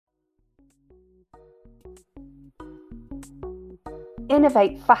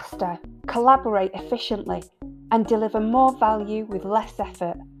innovate faster, collaborate efficiently, and deliver more value with less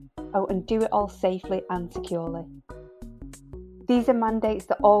effort. Oh, and do it all safely and securely. These are mandates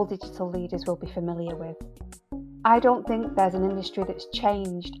that all digital leaders will be familiar with. I don't think there's an industry that's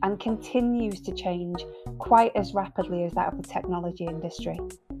changed and continues to change quite as rapidly as that of the technology industry.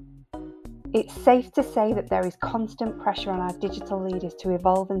 It's safe to say that there is constant pressure on our digital leaders to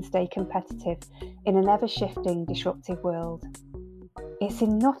evolve and stay competitive in an ever-shifting, disruptive world. It's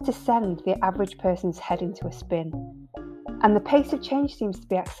enough to send the average person's head into a spin. And the pace of change seems to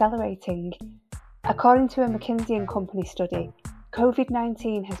be accelerating. According to a McKinsey & Company study,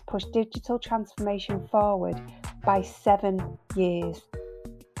 COVID-19 has pushed digital transformation forward by 7 years.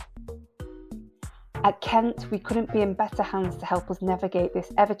 At Kent, we couldn't be in better hands to help us navigate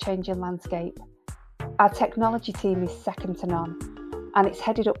this ever-changing landscape. Our technology team is second to none, and it's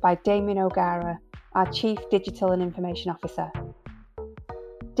headed up by Damien O'Gara, our Chief Digital and Information Officer.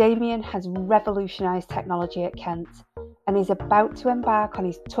 Damien has revolutionised technology at Kent and is about to embark on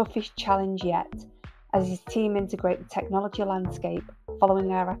his toughest challenge yet as his team integrate the technology landscape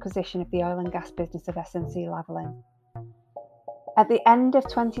following our acquisition of the oil and gas business of SNC-Lavalin. At the end of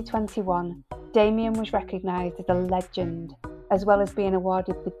 2021, Damien was recognised as a legend, as well as being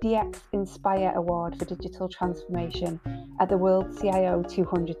awarded the DX Inspire Award for Digital Transformation at the World CIO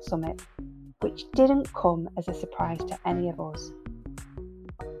 200 Summit, which didn't come as a surprise to any of us.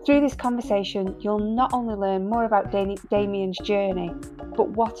 Through this conversation, you'll not only learn more about Damien's journey, but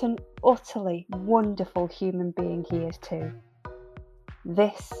what an utterly wonderful human being he is too.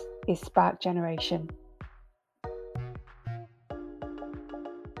 This is Spark Generation.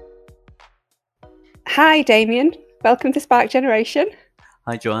 Hi, Damien. Welcome to Spark Generation.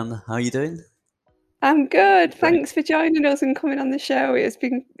 Hi, Joanne. How are you doing? I'm good. Thanks for joining us and coming on the show. I've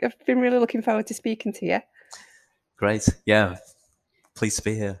been really looking forward to speaking to you. Great. Yeah. Pleased to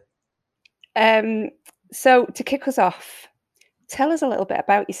be here. So to kick us off, tell us a little bit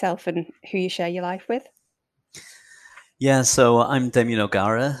about yourself and who you share your life with. Yeah, so I'm Damien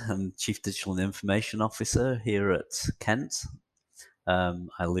O'Gara. I'm Chief Digital and Information Officer here at Kent.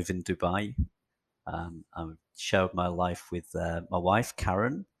 I live in Dubai. I've shared my life with my wife,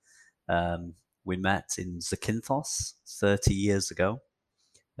 Karen. We met in Zakynthos 30 years ago.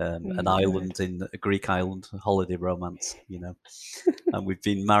 An island in a Greek island, a holiday romance, and we've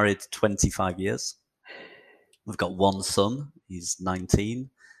been married 25 years. We've got one son, he's 19,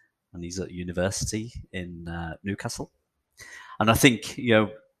 and he's at university in Newcastle. And I think,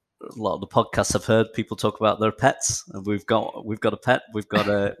 a lot of the podcasts I've heard people talk about their pets, and we've got a pet, we've got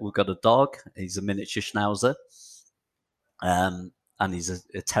a dog. He's a miniature schnauzer, and he's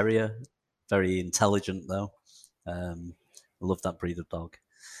a terrier, very intelligent though. I love that breed of dog.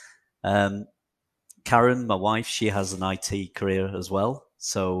 Karen, my wife, she has an IT career as well.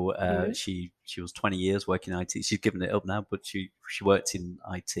 So she was 20 years working in IT. She's given it up now, but she worked in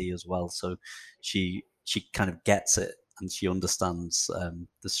IT as well. So she kind of gets it, and she understands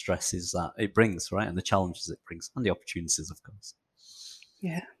the stresses that it brings, right, and the challenges it brings, and the opportunities, of course.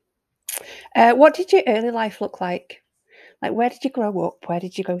 Yeah. What did your early life look like? Like, where did you grow up? Where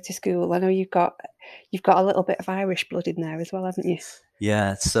did you go to school? I know you've got a little bit of Irish blood in there as well, haven't you?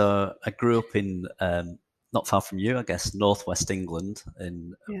 Yeah. So I grew up in not far from you, I guess, northwest England,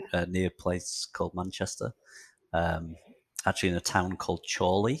 in near a place called Manchester. Actually, in a town called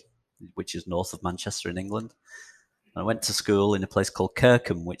Chorley, which is north of Manchester in England. And I went to school in a place called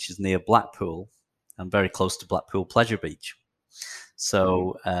Kirkham, which is near Blackpool and very close to Blackpool Pleasure Beach.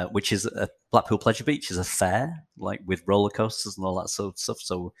 So, which is Blackpool Pleasure Beach is a fair, like with roller coasters and all that sort of stuff.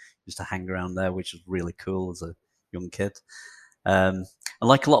 So we used to hang around there, which was really cool as a young kid. And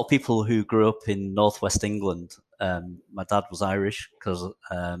like a lot of people who grew up in northwest England, my dad was Irish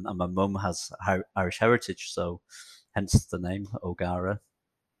and my mum has Irish heritage, so hence the name O'Gara.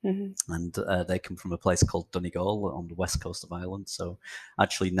 Mm-hmm. And they come from a place called Donegal on the west coast of Ireland. So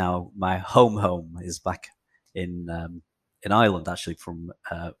actually now my home is back in Ireland. Actually, from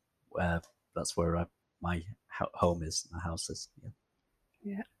that's where my home is. My house is.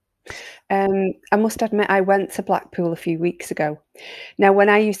 Yeah. I must admit, I went to Blackpool a few weeks ago. Now, when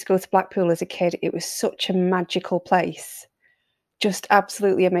I used to go to Blackpool as a kid, it was such a magical place, just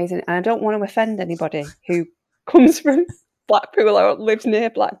absolutely amazing. And I don't want to offend anybody who comes from Blackpool or lives near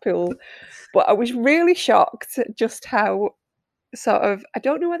Blackpool, but I was really shocked at just how I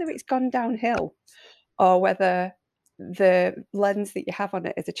don't know whether it's gone downhill or whether the lens that you have on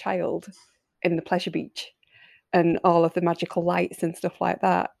it as a child in the Pleasure Beach and all of the magical lights and stuff like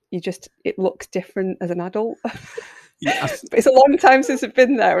that, it looks different as an adult. Yeah. But it's a long time since I've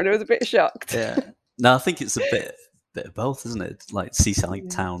been there, and I was a bit shocked. Yeah. No, I think it's a bit bit of both, isn't it? Like seaside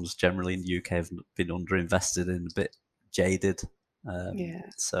towns generally in the UK have been underinvested in, a bit jaded.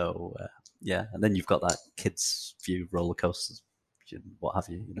 So yeah, and then you've got that kids' view roller coasters, what have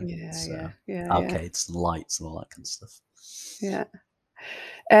you, arcades and lights and all that kind of stuff. Yeah.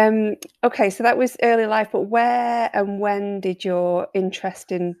 Okay, so that was early life, but where and when did your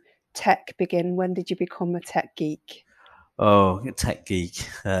interest in tech begin? When did you become a tech geek? Oh, a tech geek.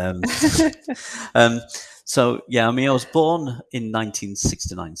 So yeah, I mean, I was born in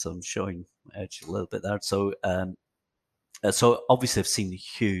 1969, so I'm showing my age a little bit there. So so obviously I've seen a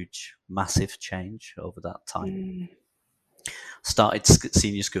huge, massive change over that time. Started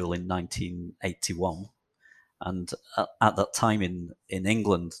senior school in 1981. And at that time in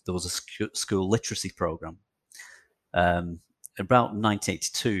England, there was a school literacy program. About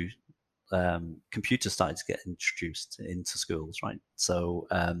 1982, computers started to get introduced into schools, right? So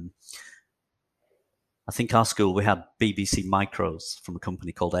I think our school, we had BBC Micros from a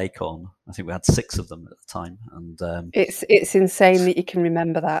company called Acorn. I think we had 6 of them at the time. And it's insane that you can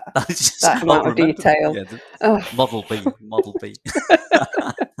remember that that amount of detail. Yeah, Model B.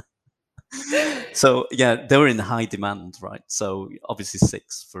 So yeah, they were in high demand, right? So obviously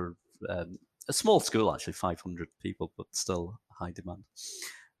 6 for a small school, actually 500 people, but still high demand.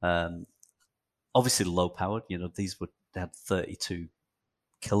 Obviously low powered. They had 32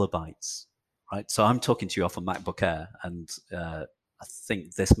 kilobytes, right? So I'm talking to you off a MacBook Air, and I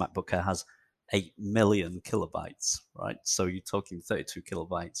think this MacBook Air has 8 million kilobytes, right? So you're talking 32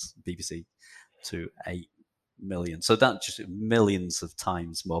 kilobytes BBC to 8 million. So that's just millions of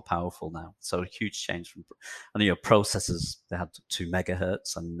times more powerful now. So a huge change from, and processors, they had 2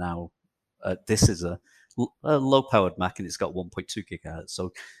 megahertz, and now this is a low powered Mac, and it's got 1.2 gigahertz.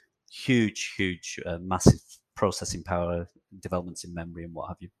 So huge, massive processing power, developments in memory and what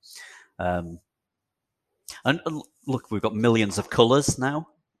have you. And look, we've got millions of colors now.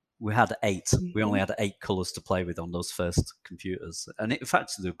 We had 8. We only had 8 colors to play with on those first computers. And in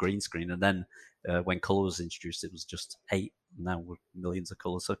fact, the green screen. And then when color was introduced, it was just 8. Now we're millions of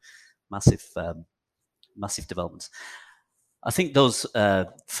colors. So massive, massive developments. I think those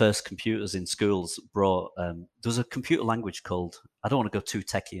first computers in schools brought, there was a computer language called, I don't want to go too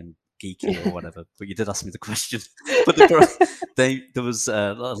techie and geeky or whatever, but you did ask me the question. But there was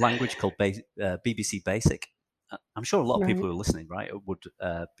a language called BBC Basic. I'm sure a lot of people who are listening, right, would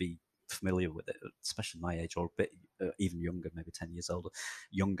be familiar with it, especially my age, or a bit even younger, maybe 10 years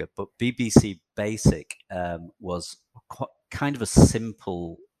younger. But BBC Basic was kind of a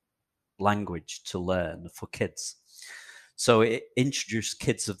simple language to learn for kids. So it introduced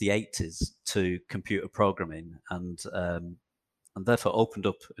kids of the 80s to computer programming, and therefore opened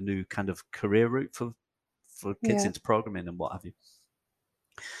up a new kind of career route for kids into programming and what have you.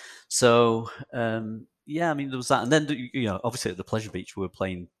 So yeah, I mean, there was that, and then obviously at the Pleasure Beach we were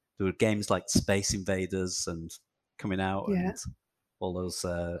playing. There were games like Space Invaders and coming out, and all those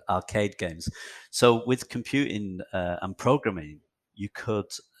arcade games. So with computing and programming, you could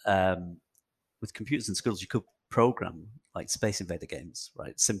with computers in schools, you could program like Space Invader games,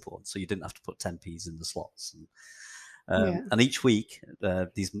 right? Simple ones, so you didn't have to put 10p's in the slots. And each week,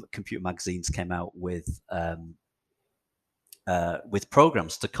 these computer magazines came out with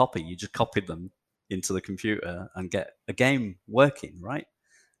programs to copy. You just copied them into the computer and get a game working, right?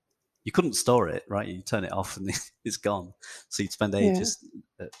 You couldn't store it, right? You turn it off and it's gone. So you'd spend ages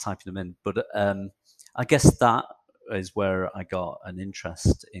typing them in. But I guess that is where I got an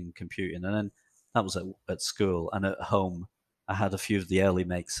interest in computing. And then that was at school, and at home. I had a few of the early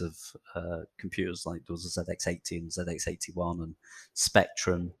makes of computers, like there was a ZX80 and ZX81 and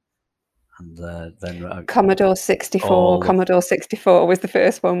Spectrum, and then Commodore 64. Commodore 64 was the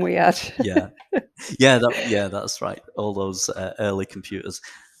first one we had. That's right. All those early computers.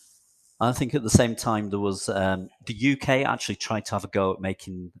 I think at the same time there was the UK actually tried to have a go at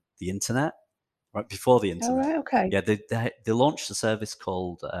making the internet. Right before the internet. Oh, right, okay. Yeah, they launched a service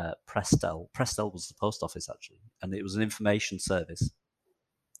called Prestel. Prestel was the post office, actually, and it was an information service.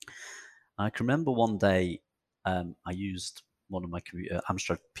 I can remember one day I used one of my computer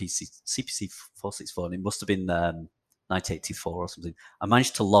Amstrad CPC 464, and it must have been 1984 or something. I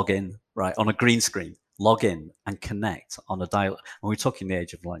managed to log in, right, on a green screen, log in and connect on a dial. And we're talking the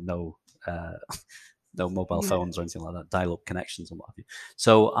age of like no mobile phones or anything like that, dial-up connections and what have you.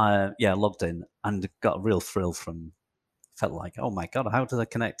 So logged in and got a real thrill from, felt like, oh my God, how did I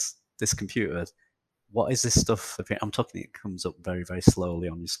connect this computer? What is this stuff? I'm talking, it comes up very, very slowly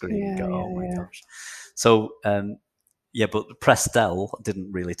on your screen. You go, oh my gosh. So, but Prestel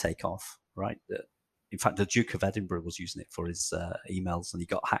didn't really take off, right? In fact, the Duke of Edinburgh was using it for his emails, and he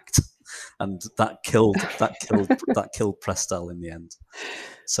got hacked. and that killed Prestel in the end.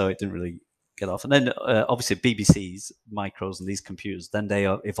 So it didn't really get off. And then obviously BBC's micros and these computers, then they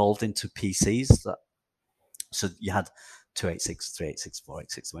evolved into PCs. So you had 286, 386,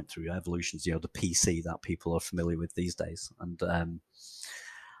 486 went through evolutions. The PC that people are familiar with these days,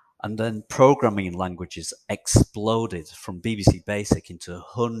 and then programming languages exploded from BBC Basic into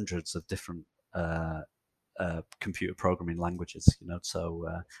hundreds of different computer programming languages. So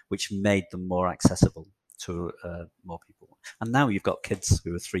which made them more accessible to more people. And now you've got kids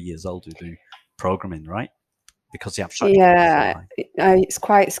who are 3 years old who do programming, right? Because the abstraction is so high. It's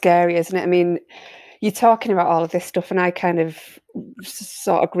quite scary, isn't it? I mean, you're talking about all of this stuff, and I kind of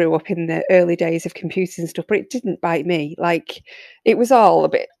sort of grew up in the early days of computers and stuff, but it didn't bite me. Like, it was all a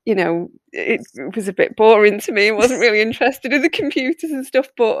bit, it was a bit boring to me. I wasn't really interested in the computers and stuff,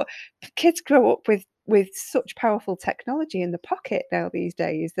 but kids grow up with such powerful technology in the pocket now these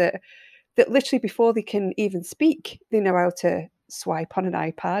days that literally before they can even speak, they know how to swipe on an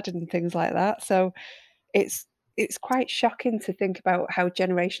iPad and things like that. So it's quite shocking to think about how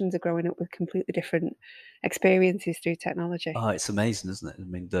generations are growing up with completely different experiences through technology. Oh, it's amazing, isn't it? I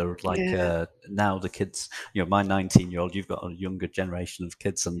mean, they're like now the kids. My 19-year-old. You've got a younger generation of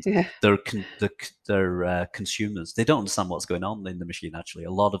kids, and they're consumers. They don't understand what's going on in the machine. Actually,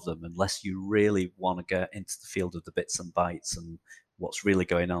 a lot of them, unless you really want to get into the field of the bits and bytes and what's really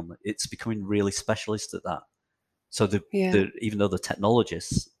going on, it's becoming really specialist at that. So even though the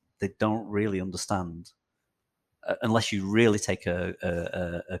technologists, they don't really understand unless you really take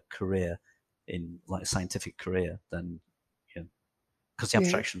a career in like a scientific career, then because the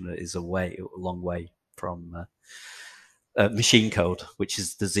abstraction is a long way from machine code, which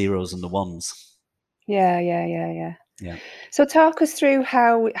is the zeros and the ones. Yeah. So talk us through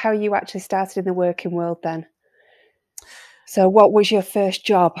how you actually started in the working world then. So what was your first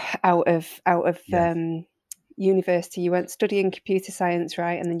job out of university? You went studying computer science,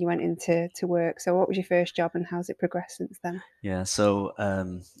 right? And then you went into work. So what was your first job and how's it progressed since then? Yeah, so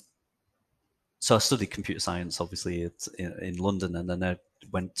I studied computer science, obviously, in London, and then I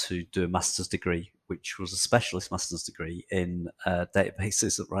went to do a master's degree, which was a specialist master's degree in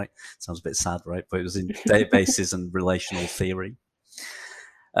databases, right? Sounds a bit sad, right? But it was in databases and relational theory.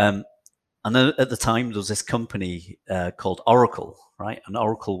 And then at the time, there was this company called Oracle, right? And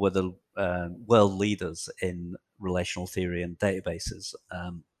Oracle were the world leaders in relational theory and databases.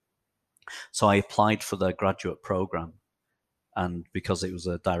 So I applied for their graduate program. And because it was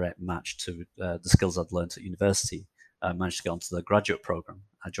a direct match to the skills I'd learned at university, I managed to get onto the graduate program.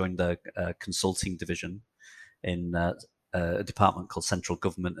 I joined the consulting division in a department called Central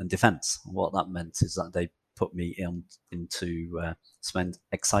Government and Defence. What that meant is that they put me into some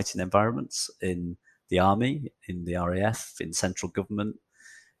exciting environments in the Army, in the RAF, in central government,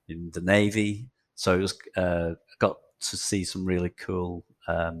 in the Navy. So it was got to see some really cool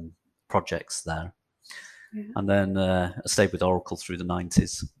projects there. Yeah. And then I stayed with Oracle through the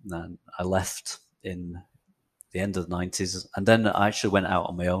 90s. And then I left in the end of the 90s. And then I actually went out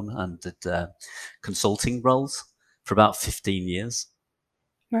on my own and did consulting roles for about 15 years.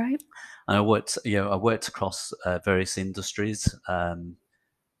 Right. And I worked across various industries and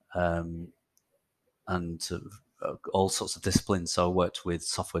all sorts of disciplines. So I worked with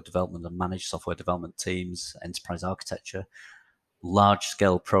software development and managed software development teams, enterprise architecture,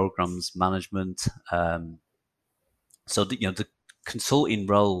 large-scale programs management. So the consulting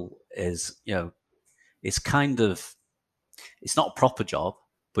role is it's kind of, it's not a proper job,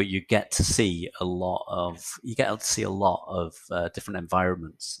 but you get to see a lot of different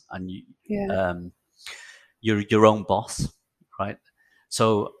environments, and you're your own boss, right?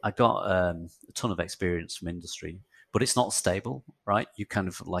 So I got a ton of experience from industry, but it's not stable, right? You're kind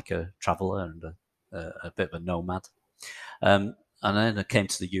of like a traveler and a bit of a nomad. And then I came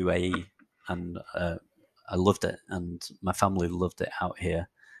to the UAE, and I loved it, and my family loved it out here.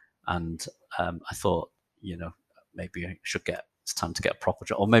 And I thought, maybe I should it's time to get a proper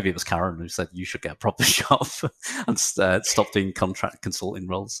job. Or maybe it was Karen who said, you should get a proper job and stop doing contract consulting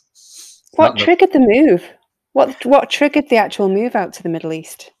roles. What triggered the move? What triggered the actual move out to the Middle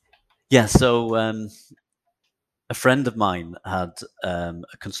East? Yeah, so a friend of mine had a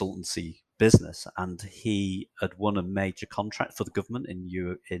consultancy business, and he had won a major contract for the government in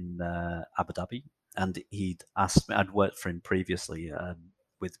Abu Dhabi. And he'd asked me, I'd worked for him previously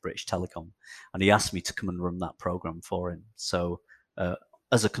with British Telecom, and he asked me to come and run that program for him. So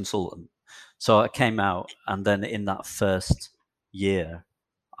as a consultant, so I came out, and then in that first year,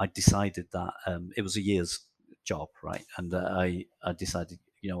 I decided that it was a year's job, right? And I decided,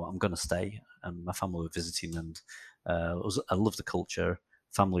 I'm going to stay. And my family were visiting, and I love the culture.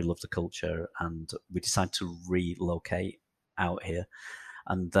 family loved the culture, and we decided to relocate out here.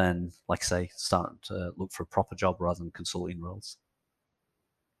 And then, like I say, start to look for a proper job rather than consulting roles.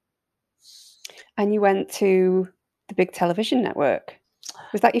 And you went to the big television network.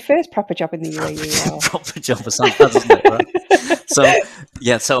 Was that your first proper job in the UAE? Or? Proper job, sounds bad, doesn't it? Right? So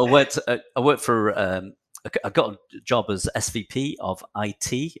yeah, so I worked for I got a job as SVP of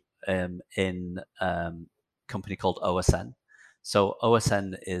IT in a company called OSN. So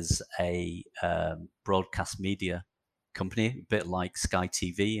OSN is a broadcast media company, a bit like Sky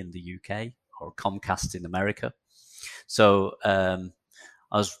TV in the UK or Comcast in America. So I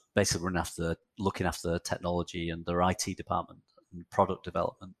was basically looking after the technology and their IT department and product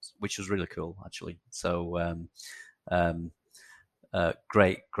development, which was really cool, actually. So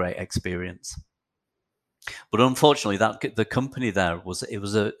great experience. But unfortunately, the company there was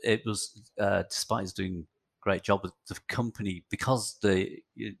despite us doing a great job, the company, because the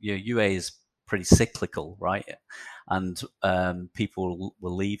UA is pretty cyclical, right? And people were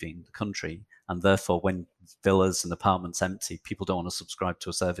leaving the country, and therefore, when villas and apartments empty, people don't want to subscribe to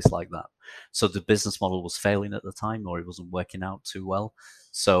a service like that. So the business model was failing at the time, or it wasn't working out too well.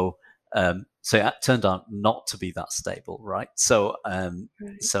 So it turned out not to be that stable, right? So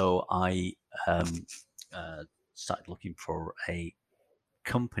so I started looking for a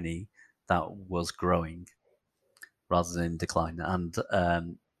company that was growing rather than in decline, and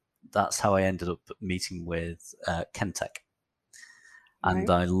that's how I ended up meeting with Kentech. And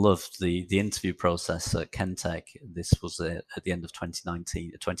I loved the interview process at Kentech. This was at the end of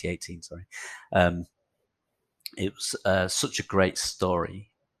 2018, sorry. It was such a great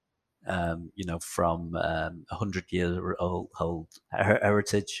story. From 100-year-old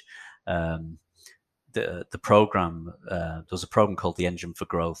heritage. The program, there was a program called the Engine for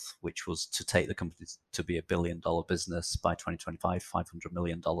Growth, which was to take the company to be $1 billion business by 2025, $500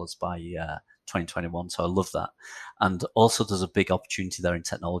 million by 2021. So I love that. And also there's a big opportunity there in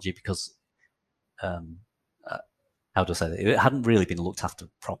technology because, how do I say that? It hadn't really been looked after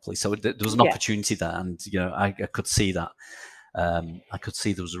properly. So there was an opportunity there, and I could see that. I could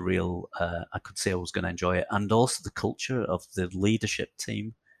see there was a real. I could see I was going to enjoy it, and also the culture of the leadership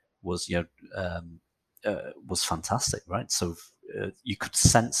team was, was fantastic, right? So you could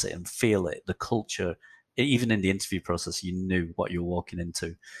sense it and feel it. The culture, even in the interview process, you knew what you were walking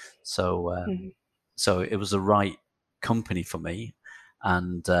into. So, so it was the right company for me,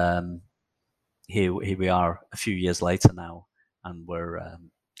 and here we are a few years later now, and we're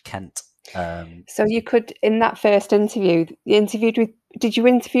Kent. So you could, in that first interview, did you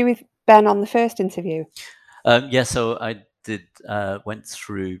interview with Ben on the first interview? Yeah, so I did,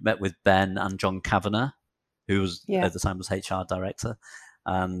 met with Ben and John Kavanagh, who was at the time was HR director.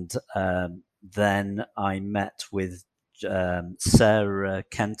 And then I met with Sarah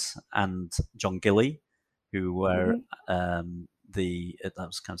Kent and John Gilly, who were that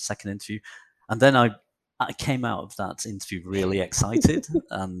was kind of second interview. And then I came out of that interview really excited,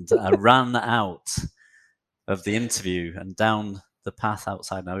 and I ran out of the interview and down the path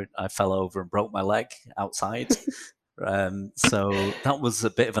outside. I fell over and broke my leg outside. So that was a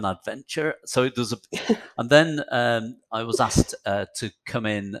bit of an adventure. So it was and then I was asked to come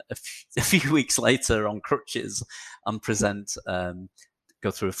in a few weeks later on crutches and present,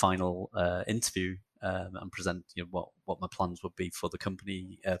 go through a final interview and present what my plans would be for the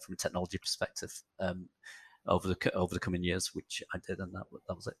company from a technology perspective over the coming years, which I did, and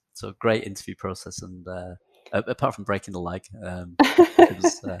that was it. So a great interview process, and apart from breaking the leg, it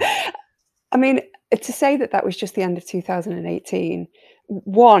was. I mean, to say that was just the end of 2018.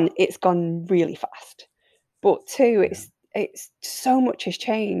 One, it's gone really fast, but two, it's so much has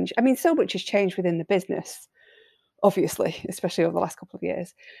changed. I mean, so much has changed within the business, obviously, especially over the last couple of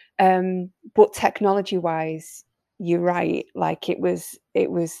years. But technology-wise, you're right. Like it was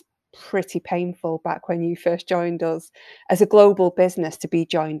pretty painful back when you first joined us as a global business to be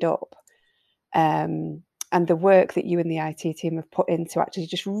joined up. And the work that you and the IT team have put into actually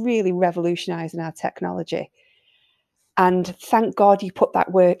just really revolutionising our technology. And thank God you put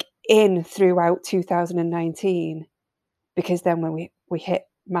that work in throughout 2019, because then when we hit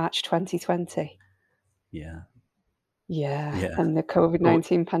March 2020. Yeah. And the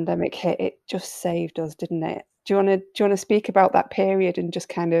COVID-19 pandemic hit, it just saved us, didn't it? Do you want to speak about that period and just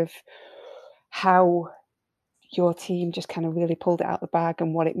kind of how your team just kind of really pulled it out of the bag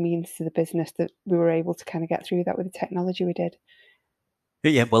and what it means to the business that we were able to kind of get through that with the technology we did?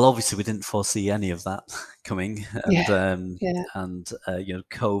 Yeah, well, obviously we didn't foresee any of that coming, and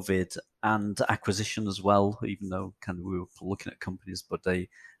COVID and acquisition as well. Even though kind of we were looking at companies, but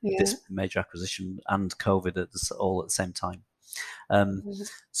this major acquisition and COVID all at the same time.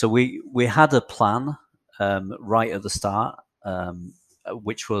 So we had a plan right at the start,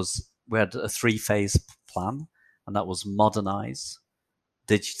 which was we had a 3-phase plan, and that was modernize,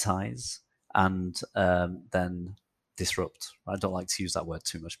 digitize, and then disrupt. I don't like to use that word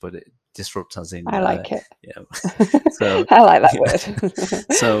too much, but disrupt as in I like it. Yeah. So I like that word.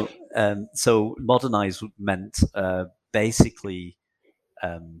 So modernize meant basically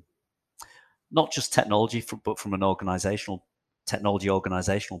not just technology, but from an organizational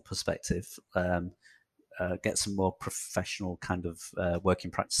perspective. Get some more professional kind of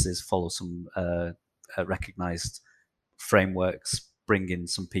working practices, follow some recognized frameworks, bring in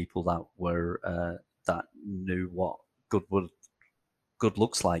some people that were that knew what good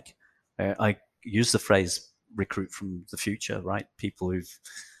looks like. I use the phrase recruit from the future, right? People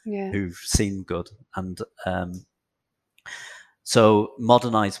who've seen good. And so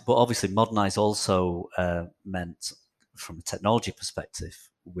modernize, but obviously modernize also meant from a technology perspective,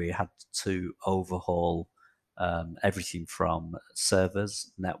 we had to overhaul everything from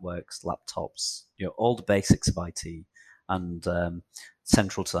servers, networks, laptops, all the basics of IT. And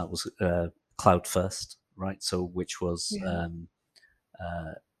central to that was cloud first, right? So which was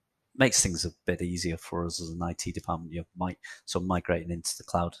makes things a bit easier for us as an IT department. So migrating into the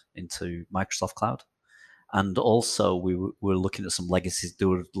cloud, into Microsoft Cloud. And also we were looking at some legacy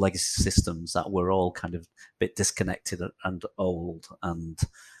systems that were all kind of a bit disconnected and old. And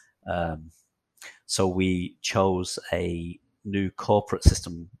so we chose a new corporate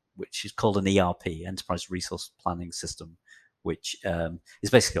system, which is called an ERP, Enterprise Resource Planning System, which is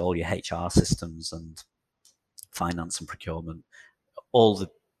basically all your HR systems and finance and procurement, all the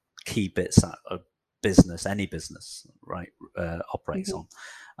key bits that a business, any business, right, operates on.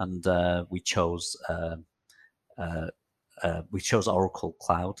 And we chose Oracle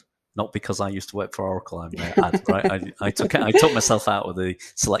Cloud, not because I used to work for Oracle. I took myself out of the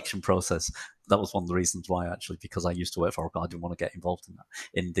selection process. That was one of the reasons why, actually, because I used to work for Oracle. I didn't want to get involved in that,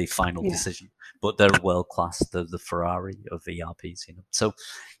 in the final decision. But they're world class, the Ferrari of ERPs, So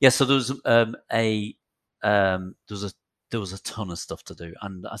so there was a ton of stuff to do,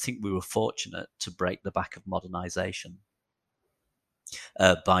 and I think we were fortunate to break the back of modernization.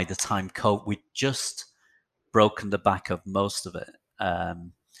 By the time we'd just broken the back of most of it,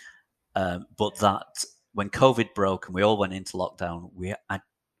 but that when COVID broke and we all went into lockdown, we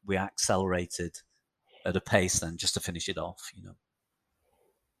accelerated at a pace then just to finish it off.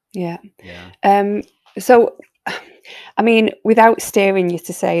 Yeah. So, I mean, without steering you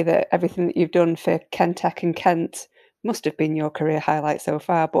to say that everything that you've done for Kentech and Kent must have been your career highlight so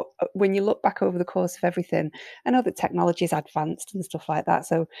far, but when you look back over the course of everything, I know that technology is advanced and stuff like that,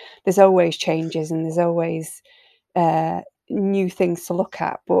 so there's always changes and there's always new things to look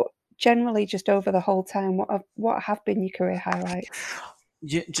at, but generally just over the whole time, what have been your career highlights?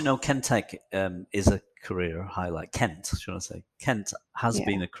 Do you know Kentech is a career highlight? Kent, should I say? Kent has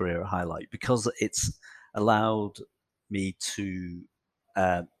been a career highlight because it's allowed me to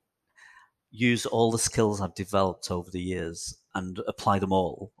use all the skills I've developed over the years and apply them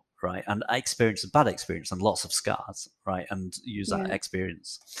all, right? And I experienced a bad experience and lots of scars, right? And use that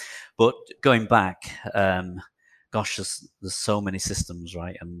experience. But going back, gosh, there's so many systems,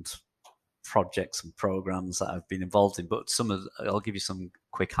 right? And projects and programs that I've been involved in, but I'll give you some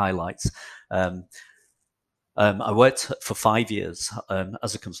quick highlights. I worked for 5 years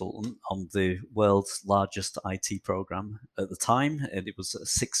as a consultant on the world's largest IT program at the time, and it was a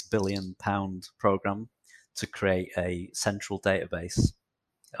 £6 billion program to create a central database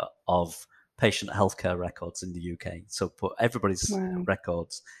of patient healthcare records in the UK. So put everybody's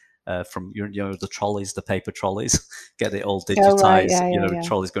records from the trolleys, the paper trolleys, get it all digitized.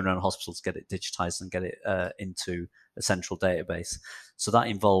 Trolleys going around hospitals, get it digitized and get it into a central database. So that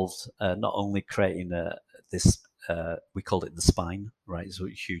involved not only creating this, we called it the spine, right? It's a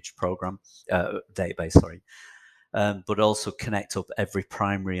huge program, database, sorry, but also connect up every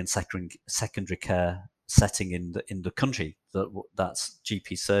primary and secondary care setting in the country. That's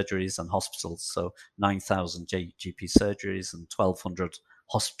GP surgeries and hospitals. So 9,000 GP surgeries and 1,200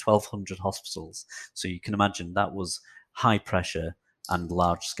 hospitals. So you can imagine that was high pressure and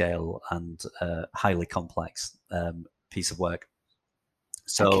large scale and highly complex piece of work.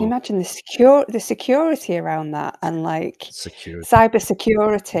 So I can imagine the security around that and like cyber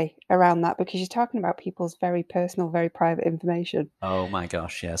security around that, because you're talking about people's very personal, very private information. Oh my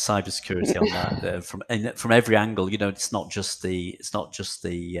gosh, yeah, cybersecurity on that from every angle. It's not just the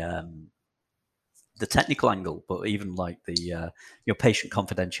technical angle, but even like the patient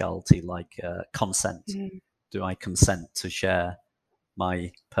confidentiality, like consent. Do I consent to share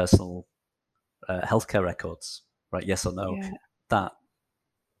my personal healthcare records right? Yes or no. Yeah.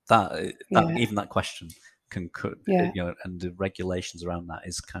 That Yeah. even that question could, Yeah. and the regulations around that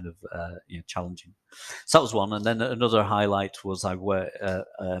is kind of challenging. So that was one, and then another highlight was I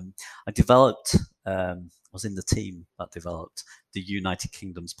developed. Was in the team that developed the United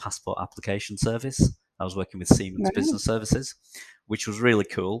Kingdom's passport application service. I was working with Siemens Right. Business Services, which was really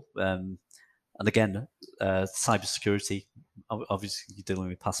cool. And again, cybersecurity. Obviously, you're dealing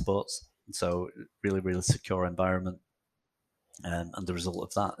with passports, so really, really secure environment. And the result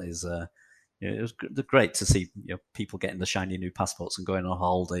of that is, it was great to see people getting the shiny new passports and going on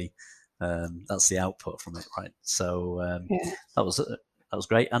holiday. That's the output from it, right? So Yeah. that was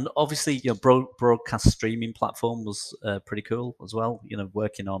great, and obviously broadcast streaming platform was pretty cool as well.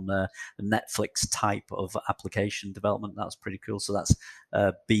 Working on a Netflix type of application development, that's pretty cool. So that's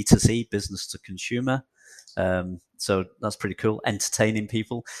B2C, business to consumer. So that's pretty cool. Entertaining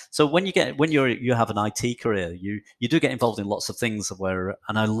people. So when you have an IT career, you do get involved in lots of things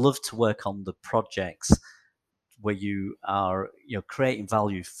and I love to work on the projects where you are creating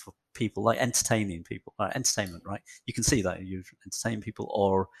value for people, like entertaining people, entertainment, right? You can see that you entertain people,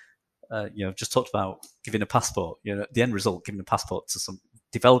 or just talked about giving a passport. The end result, giving a passport to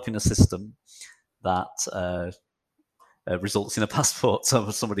developing a system that results in a passport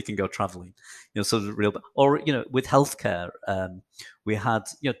so somebody can go traveling. So the real, or with healthcare, we had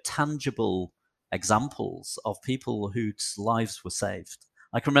tangible examples of people whose lives were saved.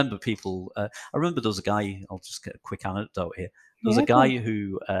 I can remember people. I remember there was a guy. I'll just get a quick anecdote here. There was a guy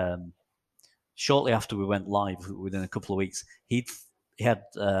who, shortly after we went live, within a couple of weeks, he had.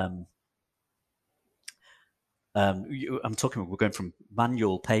 I'm talking. We're going from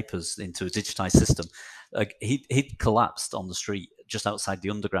manual papers into a digitized system. He'd collapsed on the street just outside the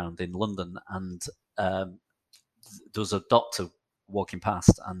Underground in London, and there was a doctor walking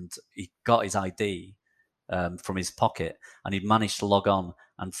past, and he got his ID from his pocket, and he'd managed to log on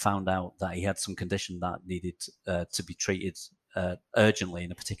and found out that he had some condition that needed to be treated urgently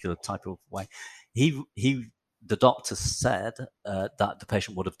in a particular type of way. The doctor said that the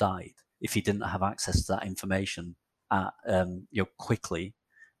patient would have died if he didn't have access to that information quickly.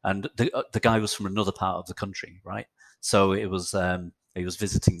 And the guy was from another part of the country, right? So it was he was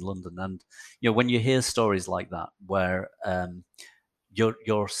visiting London, and when you hear stories like that, where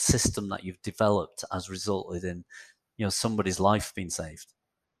your system that you've developed has resulted in somebody's life being saved.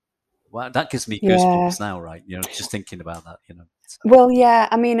 Well, that gives me goosebumps now, right? Just thinking about that. Well, yeah.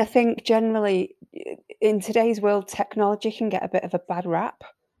 I mean, I think generally in today's world, technology can get a bit of a bad rap.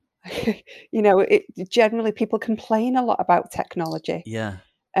 Generally people complain a lot about technology. Yeah.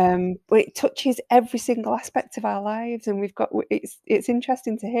 But it touches every single aspect of our lives, and it's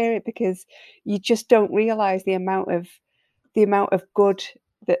interesting to hear it, because you just don't realize the amount of good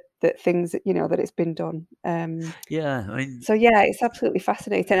that things that it's been done. Yeah, I mean, So yeah, it's absolutely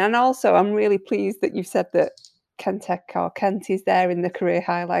fascinating, and also I'm really pleased that you've said that Kent is there in the career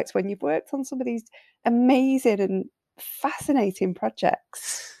highlights when you've worked on some of these amazing and fascinating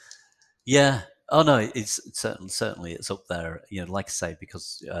projects. Yeah. Oh no, it's certainly it's up there. Like I say,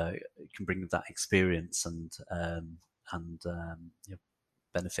 because it can bring that experience and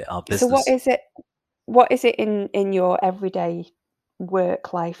benefit our So business. what is it in your everyday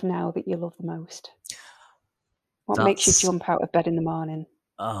work life now that you love the most? What makes you That's jump out of bed in the morning?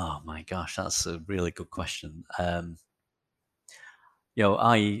 Oh my gosh, that's a really good question. I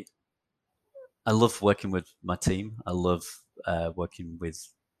love working with my team. I love working with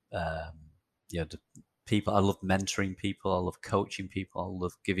um, the people. I love mentoring people. I love coaching people. I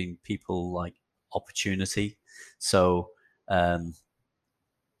love giving people like opportunity. So I'm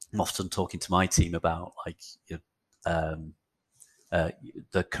often talking to my team about like um,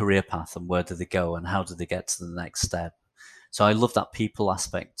 the career path and where do they go and how do they get to the next step. So I love that people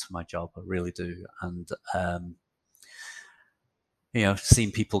aspect to my job. I really do, and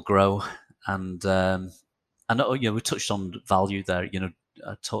seeing people grow and we touched on value there.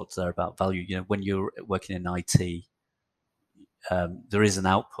 I talked there about value. When you're working in IT, there is an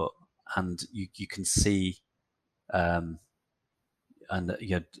output, and you can see and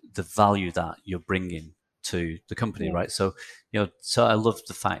the value that you're bringing to the company, Yeah. right? So so I love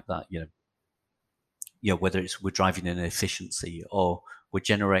the fact that whether it's we're driving an efficiency, or we're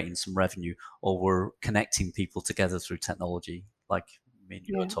generating some revenue, or we're connecting people together through technology, like me and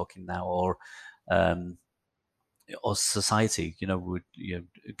you are Yeah. talking now, or society, we're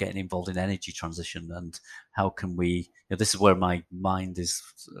getting involved in energy transition, and how can we? This is where my mind is.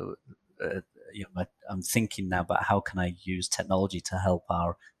 I'm thinking now about how can I use technology to help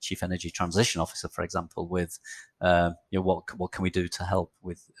our chief energy transition officer, for example, with what can we do to help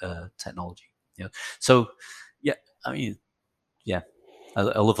with technology? So yeah, I mean, yeah, I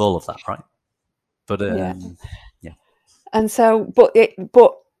love all of that, right? But Yeah. yeah. And so, but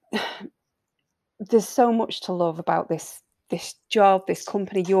there's so much to love about this job, this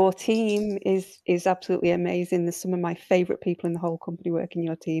company. Your team is absolutely amazing. There's some of my favorite people in the whole company work in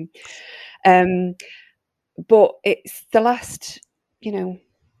your team. But it's the last,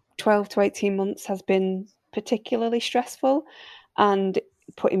 12 to 18 months has been particularly stressful and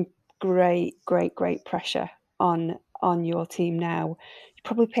putting great pressure on your team now. You're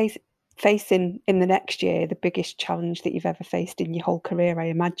probably facing in the next year the biggest challenge that you've ever faced in your whole career, I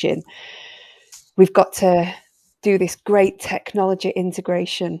imagine. We've got to do this great technology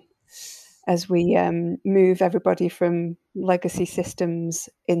integration as we move everybody from legacy systems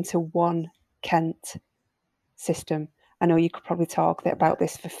into one Kent system. I know you could probably talk about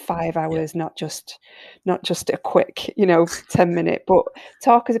this for 5 hours, not just a quick, 10-minute, but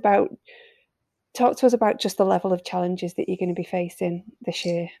talk to us about just the level of challenges that you're going to be facing this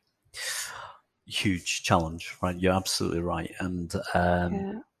year. Huge challenge, right? You're absolutely right. And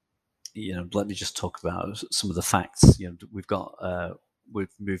let me just talk about some of the facts.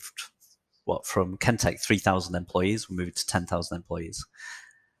 We've moved from Kentech 3,000 employees. We're moving to 10,000 employees.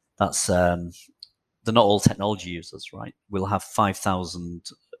 That's they're not all technology users, right? We'll have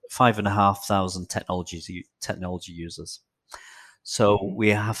 5,500 technology users. So we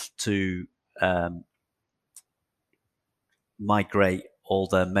have to migrate all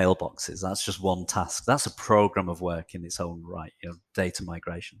their mailboxes. That's just one task. That's a program of work in its own right, data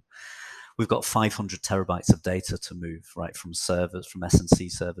migration. We've got 500 terabytes of data to move, right, from S&C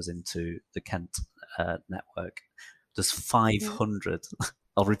servers into the Kent network. There's 500,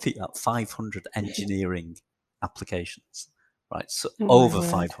 I'll repeat that, 500 engineering applications, right? So over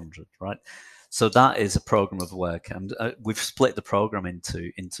 500, right? So that is a program of work, and we've split the program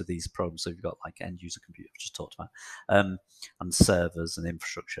into these programs. So you've got like end user compute, I've just talked about, and servers and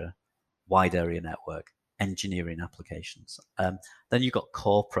infrastructure, wide area network, engineering applications. Then you've got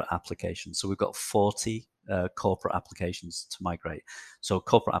corporate applications. So we've got 40 corporate applications to migrate. So a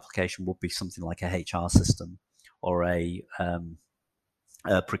corporate application would be something like a HR system or a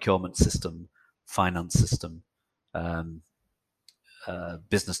procurement system, finance system,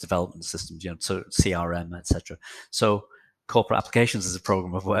 business development systems, so CRM, etc. So corporate applications is a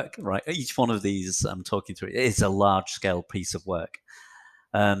program of work, right? Each one of these I'm talking through is a large scale piece of work.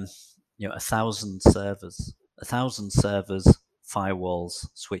 1,000 servers, firewalls,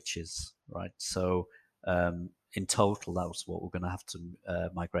 switches, right? So in total, that's what we're going to have to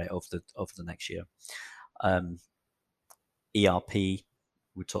migrate over the next year. ERP,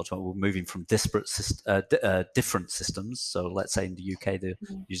 we talked about, we're moving from different systems. So let's say in the UK, they're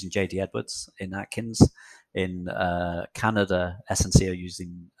using JD Edwards. In Atkins, in Canada, S&C are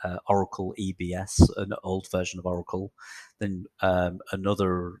using Oracle EBS, an old version of Oracle. Then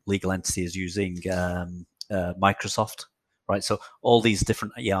another legal entity is using Microsoft, right? So all these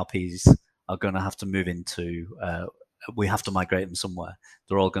different ERPs are going to have to move into, we have to migrate them somewhere.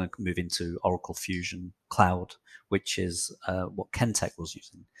 They're all going to move into Oracle Fusion Cloud, which is what Kentech was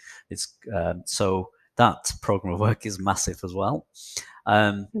using. It's so that program of work is massive as well.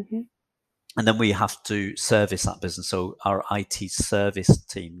 And then we have to service that business. So our IT service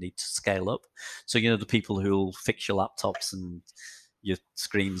team need to scale up. So, the people who will fix your laptops and your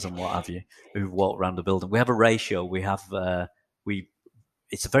screens and what have you, who walk around the building. We have a ratio. We have,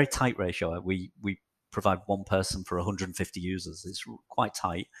 it's a very tight ratio. We provide one person for 150 users. It's quite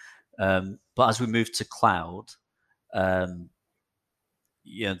tight. But as we move to cloud, the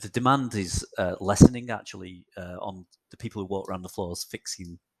demand is lessening actually on the people who walk around the floors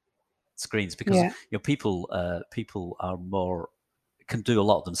fixing screens, because people are more, can do a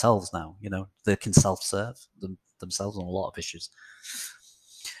lot themselves now. They can self-serve themselves on a lot of issues.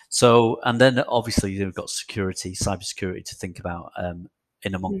 So, and then obviously you've got cybersecurity to think about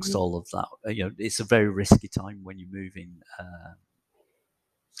in amongst all of that. It's a very risky time when you're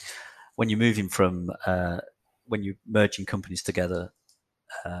merging companies together.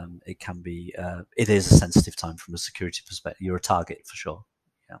 It is a sensitive time from a security perspective. You're a target for sure.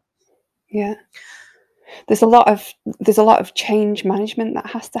 Yeah. There's a lot of change management that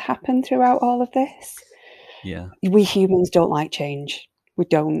has to happen throughout all of this. Yeah. We humans don't like change. We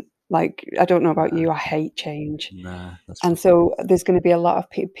don't. Like, I don't know about you, I hate change. Nah, that's and so there's going to be a lot of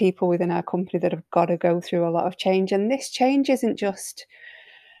people within our company that have got to go through a lot of change. And this change isn't just,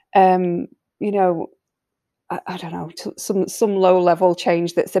 I don't know, some low level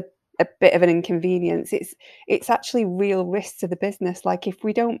change that's a bit of an inconvenience. It's actually real risk to the business. Like, if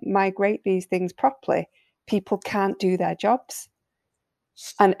we don't migrate these things properly, people can't do their jobs,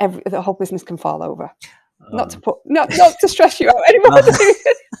 and the whole business can fall over. not to stress you out anymore. But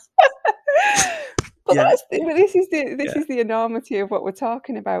this is the enormity of what we're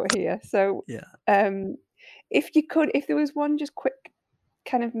talking about here. So if there was one just quick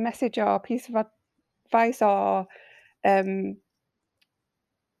kind of message or piece of advice or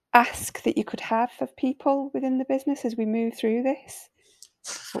ask that you could have of people within the business as we move through this,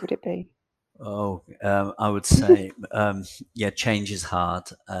 what would it be? I would say, change is hard.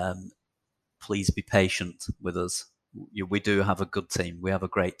 Please be patient with us. We do have a good team. We have a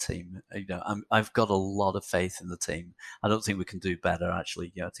great team. I've got a lot of faith in the team. I don't think we can do better,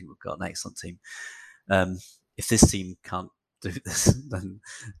 actually. I think we've got an excellent team. If this team can't do this, then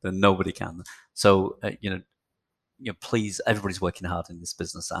nobody can. So, please, everybody's working hard in this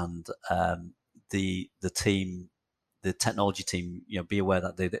business, and the team, the technology team, be aware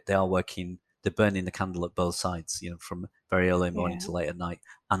that they are working. They're burning the candle at both sides, from very early morning to late at night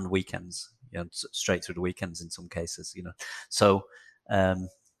and weekends, straight through the weekends in some cases, So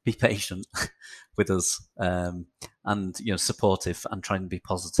be patient with us, and supportive, and try and be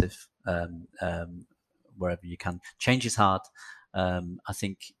positive wherever you can. Change is hard. I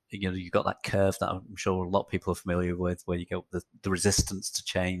think you've got that curve that I'm sure a lot of people are familiar with, where you go the resistance to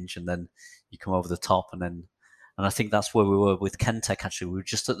change, and then you come over the top, and I think that's where we were with Kentech. Actually, we were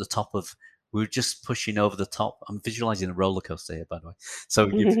just at the top of. We were just pushing over the top. I'm visualizing a roller coaster here, by the way. So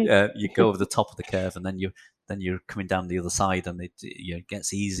you go over the top of the curve, and then you're coming down the other side, and it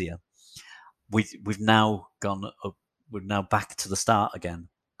gets easier. We've now gone up. We're now back to the start again,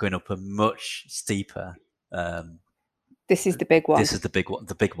 going up a much steeper. This is the big one. This is the big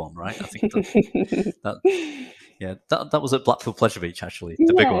one, right? I think that was at Blackpool Pleasure Beach, actually.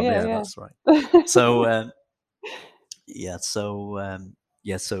 The big one, that's right. So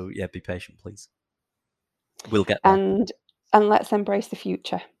be patient, please. We'll get there. And let's embrace the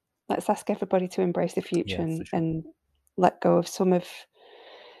future. Let's ask everybody to embrace the future and let go of some of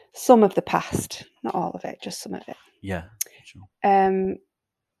the past. Not all of it, just some of it. Yeah, sure.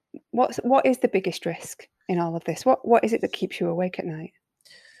 What is the biggest risk in all of this? What is it that keeps you awake at night?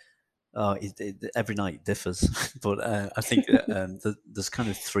 Oh, every night differs, but I think there's kind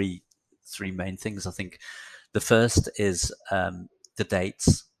of three main things. I think the first is the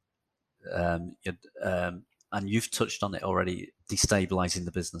dates, and you've touched on it already. Destabilizing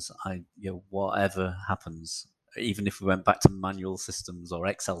the business. Whatever happens, even if we went back to manual systems or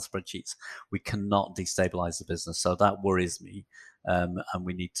Excel spreadsheets, we cannot destabilize the business. So that worries me. And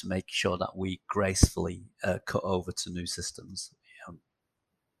we need to make sure that we gracefully cut over to new systems.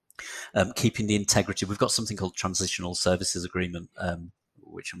 Keeping the integrity. We've got something called Transitional Services Agreement,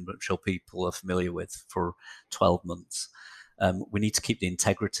 which I'm sure people are familiar with, for 12 months. We need to keep the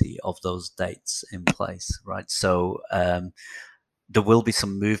integrity of those dates in place, right? So there will be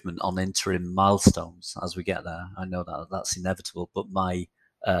some movement on interim milestones as we get there. I know that's inevitable, but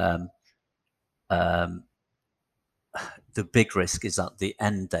the big risk is that the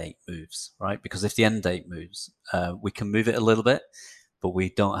end date moves, right? Because if the end date moves, we can move it a little bit, but we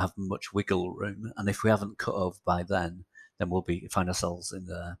don't have much wiggle room. And if we haven't cut over by then we'll find ourselves in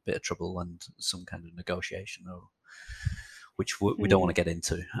a bit of trouble and some kind of negotiation, which we don't want to get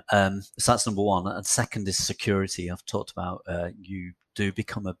into. So that's number one. And second is security. I've talked about you do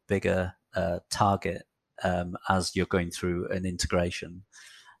become a bigger target as you're going through an integration.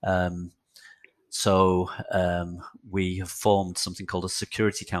 So we have formed something called a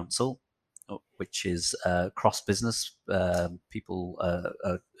Security Council, which is cross-business. People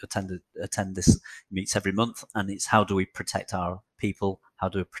attend this, meets every month, and it's how do we protect our people, how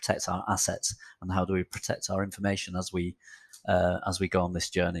do we protect our assets, and how do we protect our information as we go on this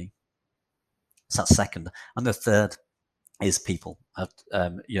journey. So that's second, and the third is people. I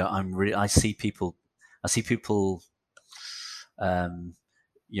see people.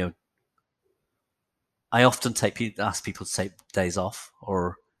 I often ask people to take days off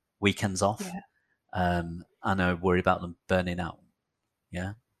or weekends off, and I worry about them burning out.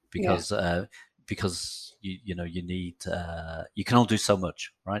 Because you need you can all do so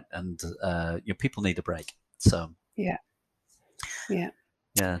much, right? And people need a break. So yeah.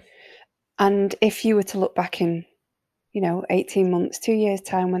 And if you were to look back in 18 months, 2 years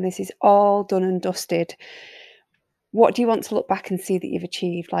time, when this is all done and dusted, what do you want to look back and see that you've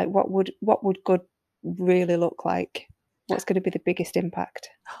achieved? Like what would good really look like? What's going to be the biggest impact?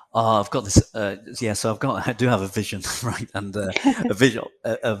 I've got this. So I do have a vision, right? And a vision.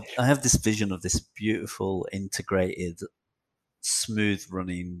 I have this vision of this beautiful, integrated,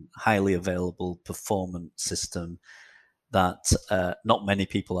 smooth-running, highly available, performant system that not many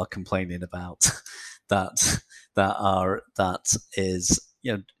people are complaining about. that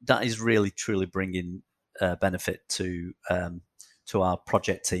is really truly bringing benefit to our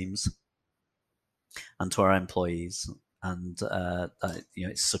project teams and to our employees, and that,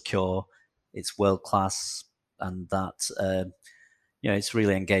 it's secure, it's world class, and that it's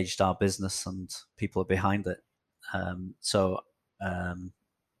really engaged our business and people are behind it.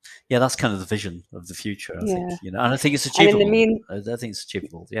 That's kind of the vision of the future, I think, and I think it's achievable. I think it's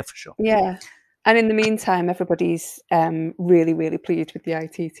achievable, yeah, for sure. Yeah. And in the meantime, everybody's really, really pleased with the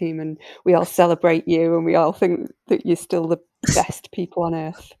IT team, and we all celebrate you, and we all think that you're still the best people on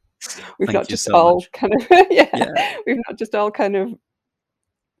earth. We've not just all kind of we've not just all kind of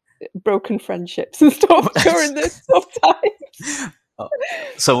broken friendships and stuff during this tough time.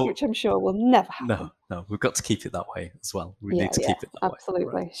 Which I'm sure will never happen. No, we've got to keep it that way as well. We need to keep it that absolutely.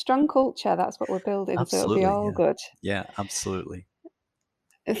 way. Right. Strong culture, that's what we're building, absolutely, so it'll be all good. Yeah, absolutely.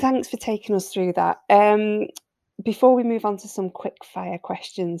 Thanks for taking us through that. Before we move on to some quick fire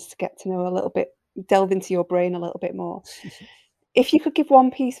questions to get to know a little bit, delve into your brain a little bit more. If you could give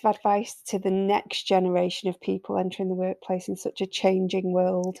one piece of advice to the next generation of people entering the workplace in such a changing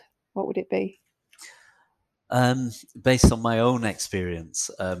world, what would it be? Based on my own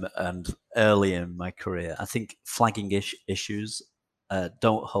experience and early in my career, I think flagging issues,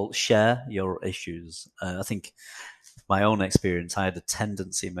 share your issues. I think my own experience, I had a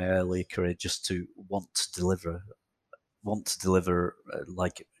tendency in my early career just to want to deliver, and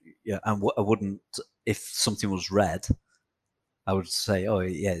I wouldn't, if something was red, I would say, oh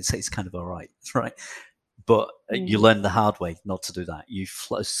yeah, it's kind of all right, right? But you learn the hard way not to do that.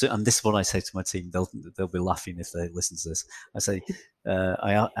 And this is what I say to my team. They'll be laughing if they listen to this. I say,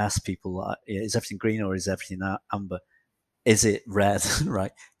 I ask people, is everything green or is everything amber? Is it red?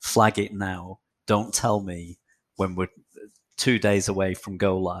 Right? Flag it now. Don't tell me when we're 2 days away from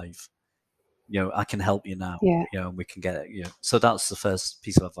go live. I can help you now. Yeah. And we can get it. So that's the first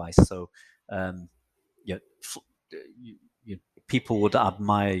piece of advice. So, people would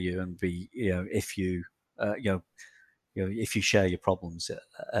admire you and be, if you. If you share your problems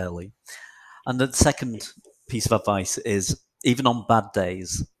early. And the second piece of advice is, even on bad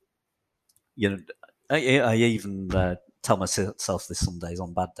days, I even tell myself this some days.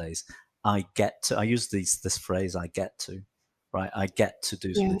 On bad days, I use this phrase, I get to, right? I get to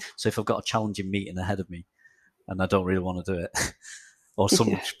do something. So if I've got a challenging meeting ahead of me and I don't really want to do it, or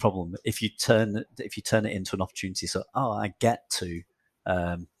some problem, if you turn it into an opportunity, so I get to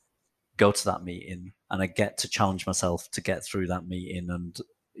go to that meeting, and I get to challenge myself to get through that meeting and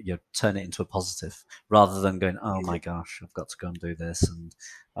turn it into a positive, rather than going, oh my gosh, I've got to go and do this, and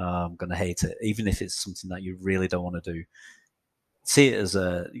I'm going to hate it, even if it's something that you really don't want to do. See it as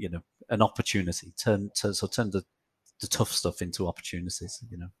an opportunity. Turn the tough stuff into opportunities.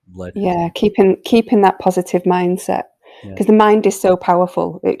 Keeping that positive mindset. Because the mind is so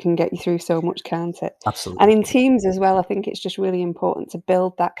powerful, it can get you through so much, can't it? Absolutely. And in teams as well, I think it's just really important to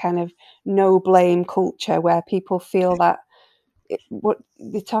build that kind of no blame culture where people feel that what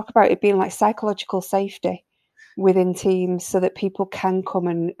they talk about it being like psychological safety within teams, so that people can come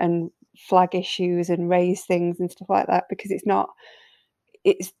and flag issues and raise things and stuff like that, because it's not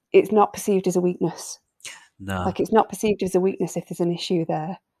perceived as a weakness. No. Like, it's not perceived as a weakness if there's an issue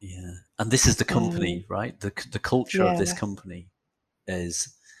there. Yeah. And this is the company, right? The culture of this company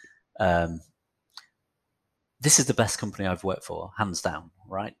is, this is the best company I've worked for, hands down,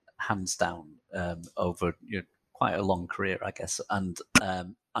 right? Hands down, over quite a long career, I guess. And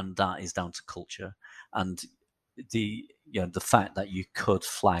that is down to culture and the fact that you could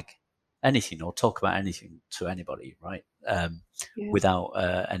flag anything or talk about anything to anybody, right? Without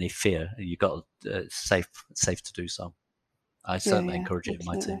any fear, and you got safe to do so. I certainly encourage it in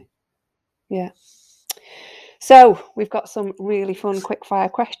my team. Yeah. So we've got some really fun quick fire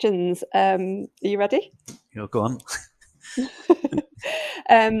questions. Are you ready? Go on.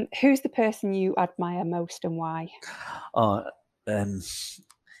 Who's the person you admire most and why?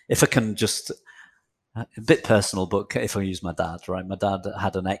 If I can just, a bit personal, but if I use my dad, right? My dad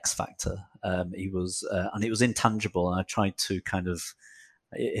had an X factor. He was, and it was intangible. And I tried to kind of,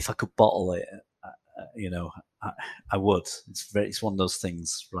 if I could bottle it, I would. It's one of those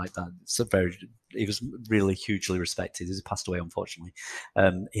things, right? That he was really hugely respected. He passed away, unfortunately.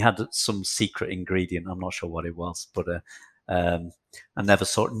 He had some secret ingredient. I'm not sure what it was, but I never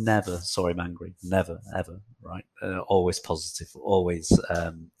saw him angry. Never, ever. Right? Always positive. Always,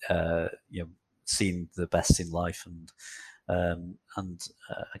 seeing the best in life, and I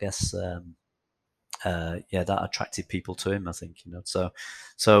guess. That attracted people to him, I think, my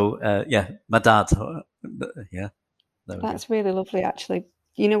dad, that's really lovely, actually.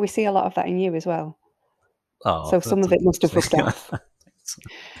 We see a lot of that in you as well. Oh, so some of it must have rubbed off.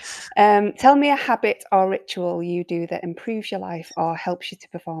 Tell me a habit or ritual you do that improves your life or helps you to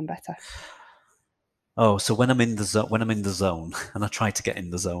perform better. Oh, so when I'm in the zone, and I try to get in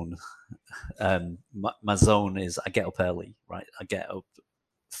the zone, my zone is I get up early, right? I get up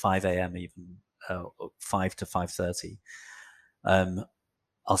 5 a.m. even 5 to 5:30.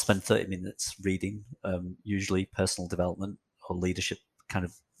 I'll spend 30 minutes reading, usually personal development or leadership kind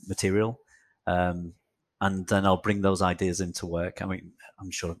of material. And then I'll bring those ideas into work. I mean,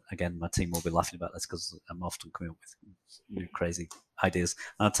 I'm sure, again, my team will be laughing about this because I'm often coming up with new crazy ideas.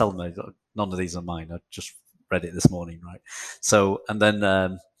 And I tell them none of these are mine. I just read it this morning, right? So, and then,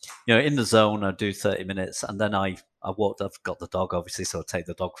 in the zone, I do 30 minutes and then I've got the dog, obviously, so I take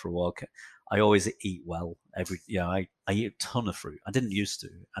the dog for a walk. I always eat well. I eat a ton of fruit. I didn't used to,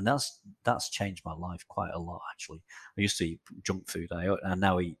 and that's changed my life quite a lot. Actually, I used to eat junk food. I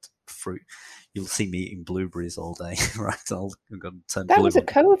now eat fruit. You'll see me eating blueberries all day, right? I'm going to turn That blue. was a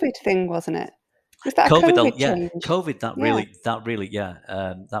COVID thing, wasn't it? Was that COVID, a COVID change? COVID that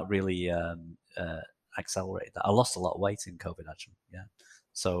really accelerated that. I lost a lot of weight in COVID actually. Yeah,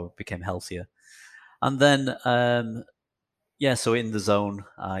 so became healthier, and then so in the zone,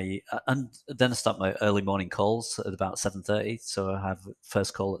 and then I start my early morning calls at about 7:30. So I have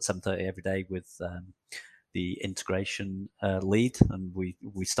first call at 7:30 every day with the integration lead, and we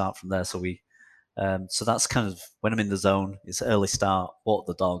start from there. So so that's kind of when I'm in the zone. It's early start, walk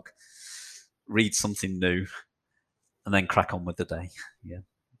the dog, read something new, and then crack on with the day. Yeah.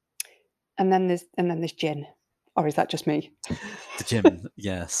 And then there's gin. Or is that just me? The gym,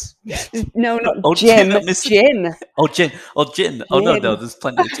 yes. No, not gym. Gin. Oh, gin. Oh, gin. Oh, no. There's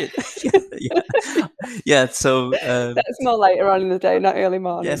plenty of gin. yeah. So that's more later on in the day, not early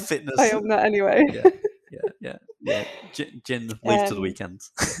morning. Yeah, fitness. I hope not. Anyway. Yeah. Gin. Leave to the weekend.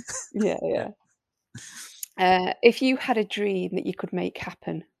 Yeah. If you had a dream that you could make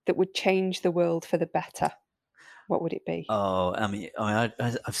happen that would change the world for the better, what would it be? Oh, I mean,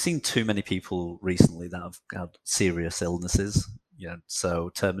 I've seen too many people recently that have had serious illnesses, so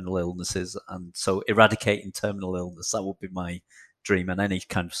terminal illnesses, and so eradicating terminal illness, that would be my dream, and any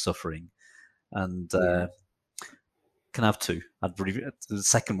kind of suffering. And can I have two? The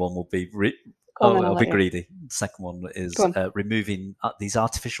second one will be I'll be greedy. The second one is removing these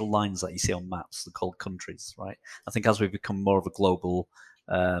artificial lines that you see on maps. They're called countries, right? I think as we become more of a global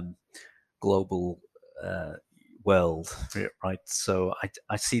world, right? So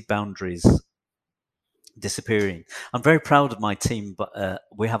I see boundaries disappearing. I'm very proud of my team, but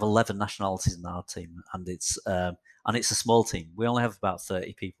we have 11 nationalities in our team, and it's a small team. We only have about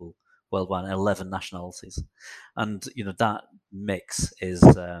 30 people worldwide, 11 nationalities, and that mix is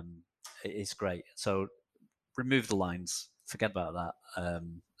great. So remove the lines, forget about that,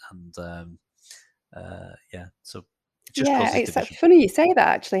 So it's funny you say that.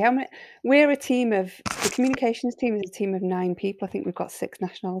 Actually, we're a team of the communications team is a team of 9 people. I think we've got 6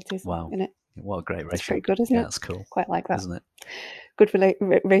 nationalities. Wow, in it. What a great ratio! That's pretty good, isn't it? That's cool. Quite like that, isn't it? Good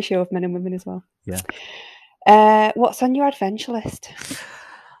ratio of men and women as well. Yeah. What's on your adventure list?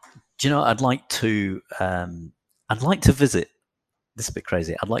 Do you know? I'd like to visit. This is a bit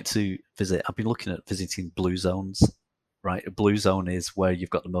crazy. I'd like to visit. I've been looking at visiting blue zones. Right, a blue zone is where you've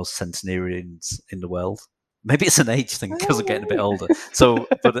got the most centenarians in the world. Maybe it's an age thing because I'm getting a bit older. So,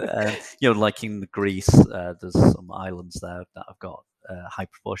 but like in Greece, there's some islands there that have got a high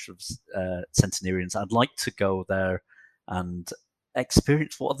proportion of centenarians. I'd like to go there and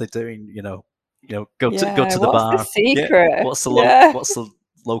experience what they're doing. Go to the bar. What's the secret? Yeah, what's the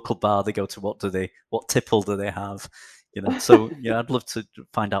local bar they go to? What tipple do they have? So I'd love to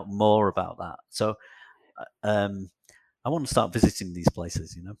find out more about that. So, I want to start visiting these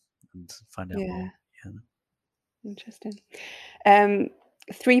places, and find out more. Yeah. Interesting.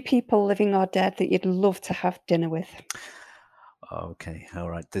 3 people, living or dead, that you'd love to have dinner with. Okay,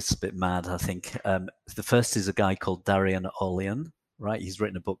 all right. This is a bit mad, I think. The first is a guy called Darian Olian. Right, he's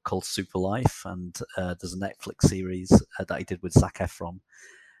written a book called Super Life, and there's a Netflix series that he did with Zac Efron.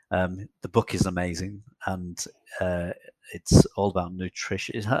 The book is amazing, and it's all about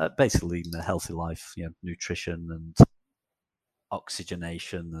nutrition. It's basically leading a healthy life, nutrition and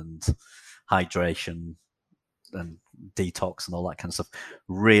oxygenation and hydration and detox and all that kind of stuff.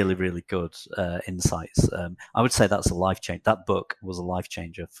 Really, really good insights. I would say that's a life change. That book was a life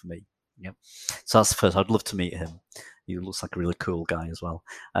changer for me. Yeah. So that's the first. I'd love to meet him. He looks like a really cool guy as well.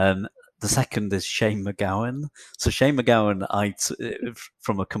 The second is Shane MacGowan. So Shane MacGowan,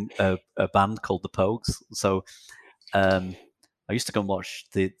 from a band called the Pogues. So I used to go and watch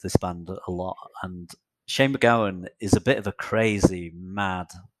this band a lot, and Shane MacGowan is a bit of a crazy, mad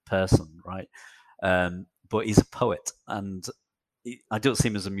person, right? But he's a poet, and I don't see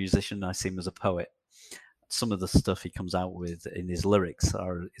him as a musician. I see him as a poet. Some of the stuff he comes out with in his lyrics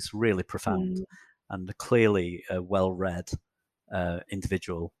is really profound, and clearly a well-read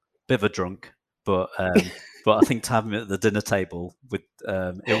individual. Bit of a drunk, but I think to have him at the dinner table with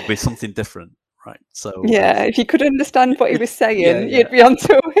it would be something different, right? So yeah, if you could understand what he was saying, yeah. you'd be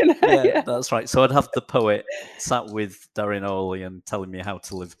onto a winner. Yeah, that's right. So I'd have the poet sat with Darren Oley and telling me how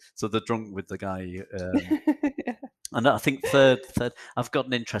to live. So the drunk with the guy. Yeah. And I think third, I've got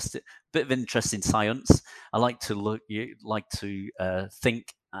an bit of interest in science. I like to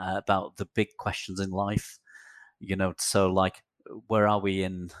think about the big questions in life. So like, where are we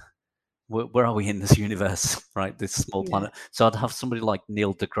in this universe, right? This small planet. So I'd have somebody like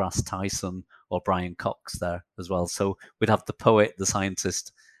Neil deGrasse Tyson or Brian Cox there as well. So we'd have the poet, the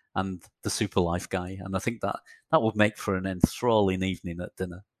scientist, and the super life guy. And I think that would make for an enthralling evening at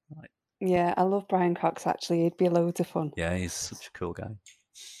dinner. Right? Yeah, I love Brian Cox, actually. He'd be loads of fun. Yeah, he's such a cool guy.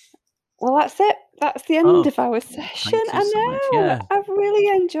 Well, that's it. That's the end of our session. Thank you so much. Yeah. I've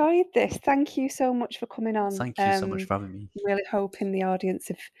really enjoyed this. Thank you so much for coming on. Thank you so much for having me. I'm really hoping the audience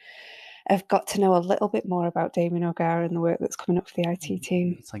have got to know a little bit more about Damien O'Gara and the work that's coming up for the IT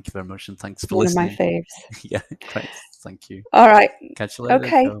team. Thank you very much, and thanks for listening. One of my faves. Yeah, great. Thank you. All right. Catch you later.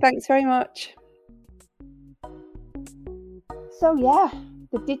 Okay, thanks very much. So yeah,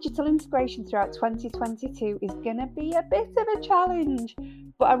 the digital integration throughout 2022 is going to be a bit of a challenge,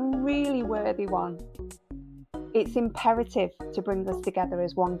 but a really worthy one. It's imperative to bring us together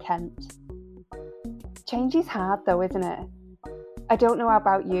as one Kent. Change is hard though, isn't it? I don't know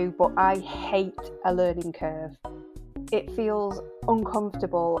about you, but I hate a learning curve. It feels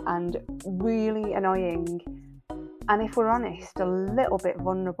uncomfortable and really annoying, and if we're honest, a little bit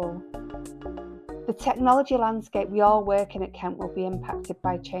vulnerable. The technology landscape we all work in at Kent will be impacted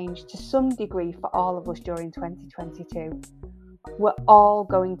by change to some degree for all of us during 2022. We're all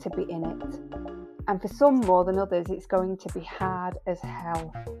going to be in it. And for some more than others, it's going to be hard as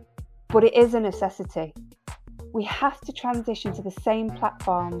hell. But it is a necessity. We have to transition to the same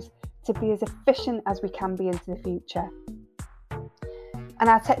platforms to be as efficient as we can be into the future. And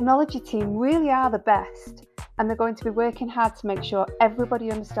our technology team really are the best, and they're going to be working hard to make sure everybody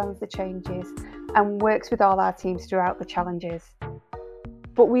understands the changes and works with all our teams throughout the challenges.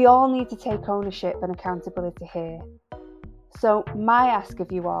 But we all need to take ownership and accountability here. So my ask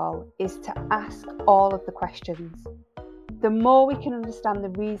of you all is to ask all of the questions. The more we can understand the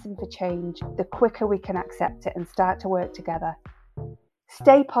reason for change, the quicker we can accept it and start to work together.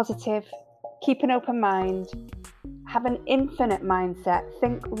 Stay positive, keep an open mind, have an infinite mindset,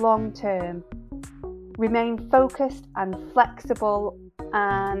 think long term, remain focused and flexible,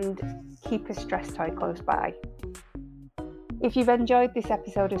 and keep a stress toy close by. If you've enjoyed this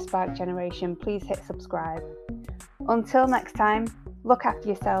episode of Spark Generation, please hit subscribe. Until next time, look after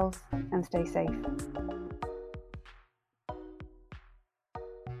yourselves and stay safe.